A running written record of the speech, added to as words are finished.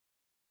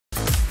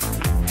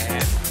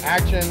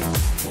Action.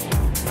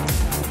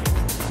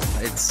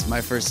 It's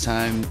my first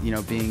time,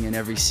 being in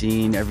every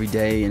scene every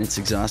day, and it's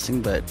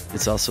exhausting, but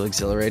it's also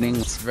exhilarating.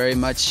 It's very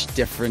much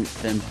different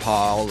than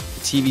Paul.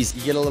 TV's,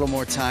 you get a little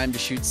more time to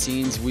shoot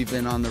scenes. We've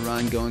been on the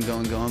run, going,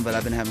 but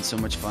I've been having so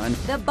much fun.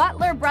 The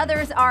Butler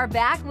Brothers are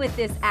back with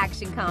this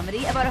action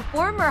comedy about a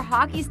former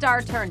hockey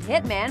star turned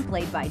hitman,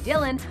 played by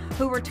Dylan,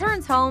 who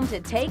returns home to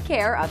take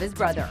care of his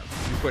brother.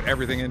 We put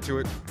everything into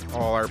it,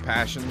 all our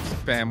passions,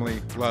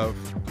 family, love,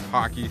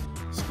 hockey,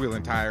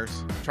 squealing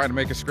tires. Try to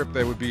make a script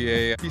that would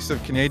be a piece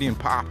of Canadian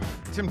pop.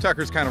 Tim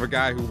Tucker's kind of a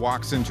guy who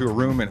walks into a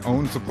room and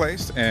owns the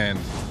place, and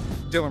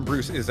Dylan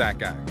Bruce is that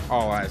guy.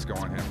 All eyes go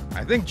on him.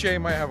 I think Jay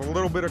might have a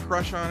little bit of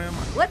crush on him.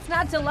 What's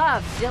not to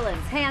love?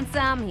 Dylan's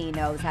handsome, he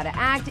knows how to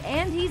act,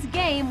 and he's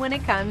game when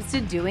it comes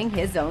to doing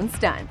his own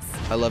stunts.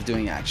 I love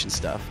doing action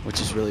stuff,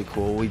 which is really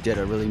cool. We did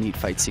a really neat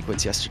fight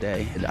sequence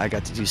yesterday, and I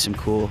got to do some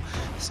cool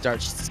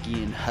starch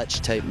ski and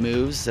hutch type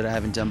moves that I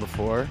haven't done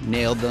before.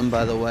 Nailed them,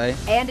 by the way.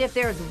 And if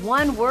there's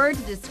one word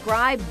to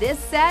describe this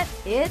set,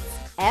 it's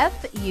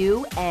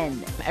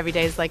F-U-N. Every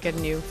day is like a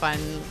new, fun,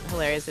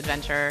 hilarious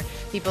adventure.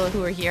 People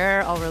who are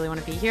here all really want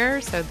to be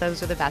here, so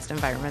those are the best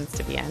environments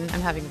to be in.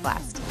 I'm having a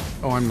blast.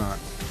 Oh, I'm not.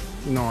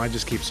 No, I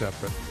just keep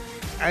separate.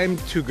 I'm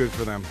too good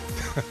for them.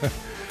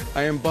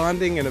 I am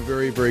bonding in a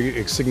very,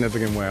 very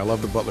significant way. I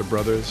love the Butler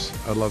Brothers.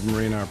 I love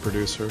Marina, our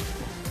producer.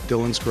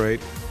 Dylan's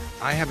great.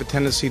 I have a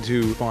tendency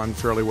to bond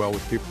fairly well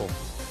with people.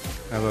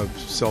 I have a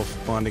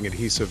self-bonding,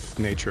 adhesive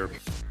nature.